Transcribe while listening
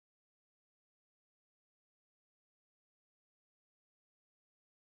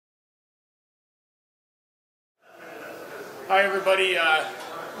Hi everybody,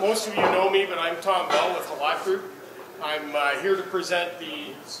 most of you know me, but I'm Tom Bell with Haulotte Group. I'm here to present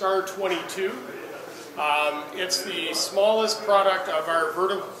the Star 22. It's the smallest product of our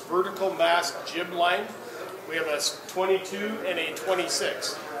vertical mast jib line. We have a 22 and a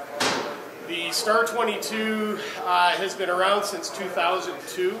 26. The Star 22 has been around since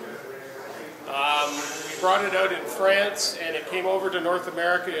 2002. We brought it out in France and it came over to North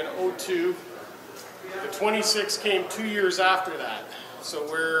America in 2002. The 26 came 2 years after that. So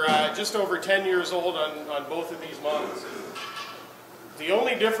we're just over 10 years old on both of these models. The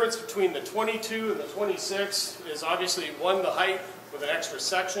only difference between the 22 and the 26 is obviously one, the height with an extra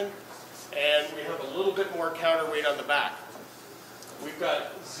section, and we have a little bit more counterweight on the back. We've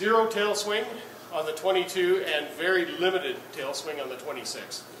got zero tail swing on the 22 and very limited tail swing on the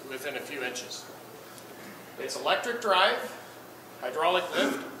 26, within a few inches. It's electric drive, hydraulic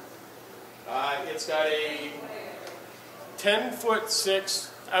lift. It's got a 10'6"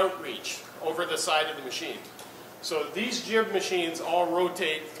 outreach over the side of the machine. So these jib machines all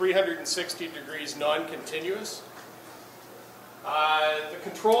rotate 360 degrees non-continuous. The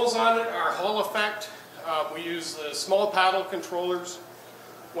controls on it are Hall effect. We use the small paddle controllers.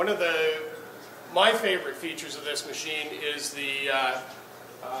 One of my favorite features of this machine is the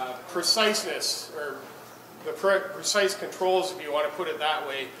preciseness, or the precise controls, if you want to put it that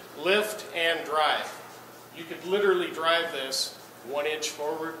way, lift and drive. You could literally drive this 1 inch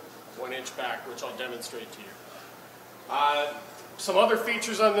forward, 1 inch back, which I'll demonstrate to you. Some other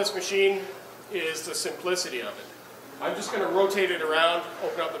features on this machine is the simplicity of it. I'm just going to rotate it around,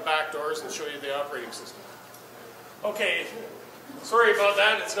 open up the back doors, and show you the operating system. Okay, sorry about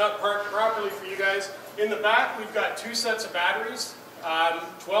that, it's not parked properly for you guys. In the back, we've got two sets of batteries,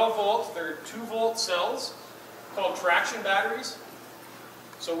 12 volts, they're 2-volt cells, called traction batteries.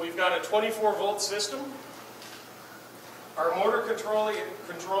 So we've got a 24-volt system. Our motor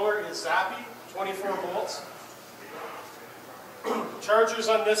controller is Zappy, 24 volts. Chargers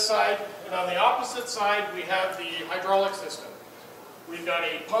on this side, and on the opposite side we have the hydraulic system. We've got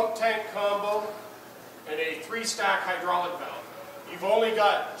a pump tank combo and a 3-stack hydraulic valve. You've only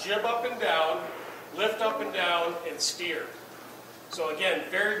got jib up and down, lift up and down, and steer. So again,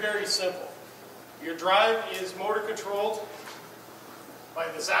 very, very simple. Your drive is motor controlled by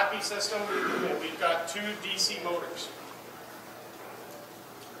the Zappy system, and we've got 2 DC motors.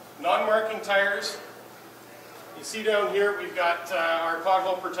 Non-marking tires. You see down here we've got our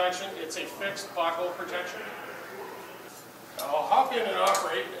pothole protection. It's a fixed pothole protection. I'll hop in and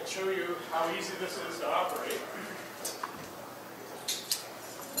operate and show you how easy this is to operate.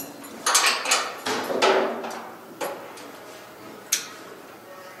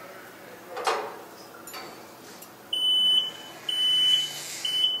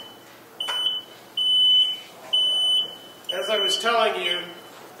 As I was telling you,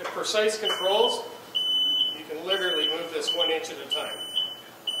 the precise controls, you can literally move this 1 inch at a time.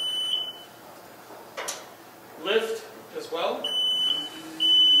 Lift as well.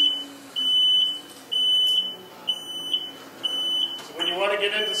 So when you want to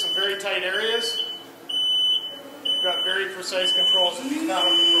get into some very tight areas, you've got very precise controls with these paddle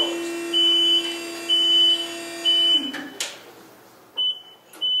controllers.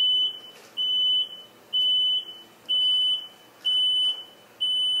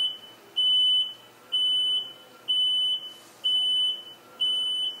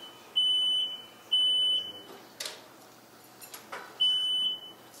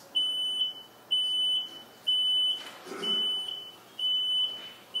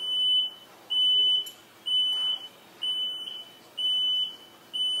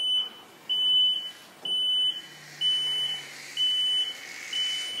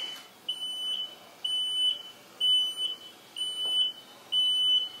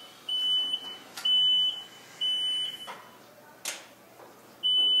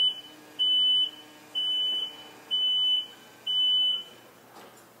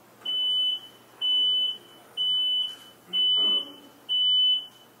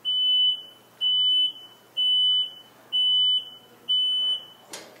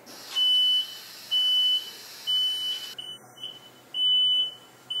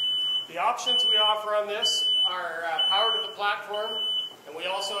 The options we offer on this are power to the platform, and we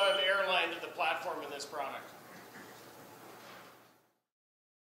also have air line to the platform in this product.